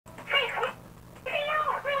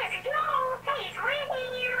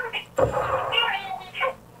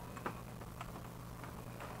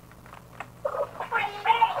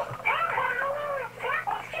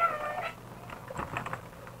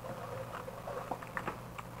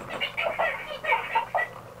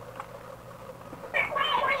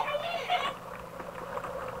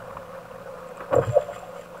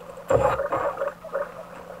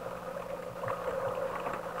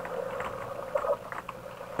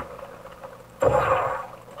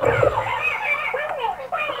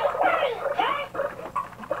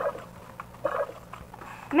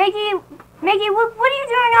Meggy, what are you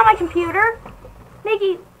doing on my computer?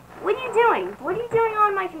 Meggy, what are you doing? What are you doing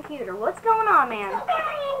on my computer? What's going on, man?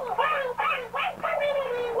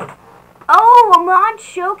 Oh, a mod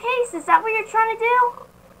showcase? Is that what you're trying to do?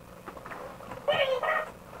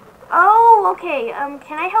 Oh, okay.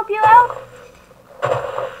 Can I help you out?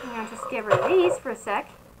 I'll just get rid of these for a sec.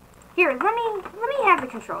 Here, let me have the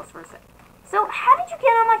controls for a sec. So, how did you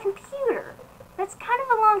get on my computer? That's kind of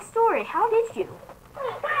a long story. How did you?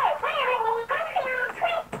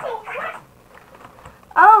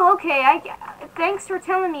 Oh, okay. Thanks for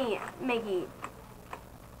telling me, Meggy.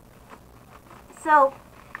 So,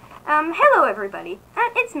 hello everybody.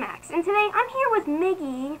 It's Max, and today I'm here with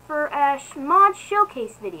Meggy for a mod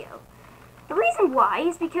showcase video. The reason why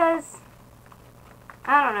is because,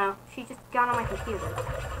 I don't know, she just got on my computer.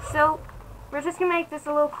 So, we're just gonna make this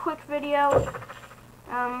a little quick video.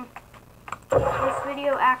 This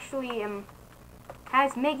video actually,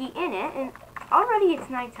 has Meggy in it, and already it's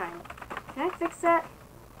nighttime. Can I fix that?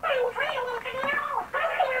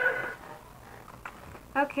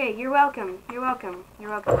 Okay, you're welcome. You're welcome. You're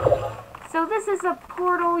welcome. So this is a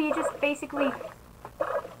portal. You just basically,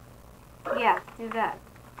 yeah, do that.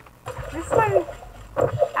 This one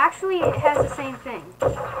actually it has the same thing.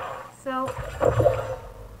 So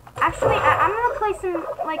actually, I'm gonna place them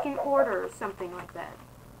like in order or something like that.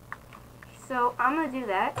 So I'm gonna do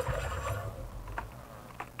that.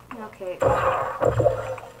 Okay. Oh,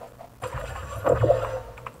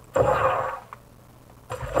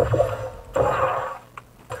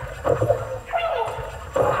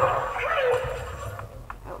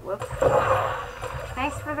 whoops.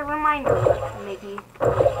 Thanks for the reminder, Meggy.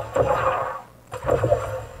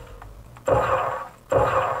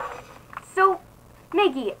 So,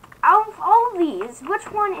 Meggy, out of all of these,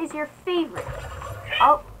 which one is your favorite?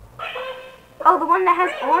 Oh, the one that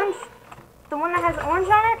has orange? The one that has orange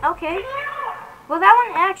on it? Okay. Well, that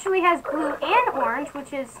one actually has blue and orange,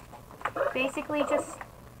 which is basically just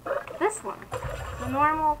this one. The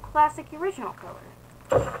normal, classic, original color.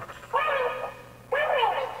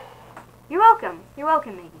 You're welcome. You're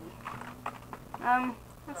welcome, Meggy.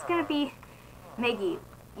 That's gonna be... Meggy,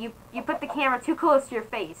 you put the camera too close to your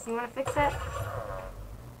face. You wanna fix that?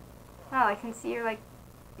 Oh, I can see you're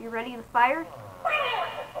ready to fire?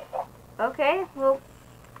 Okay, well...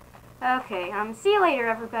 Okay, see you later,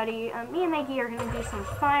 everybody. Me and Meggy are gonna do some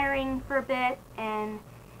firing for a bit, and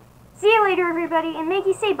see you later, everybody. And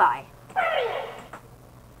Meggy, say bye.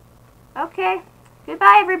 Okay,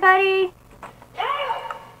 goodbye, everybody.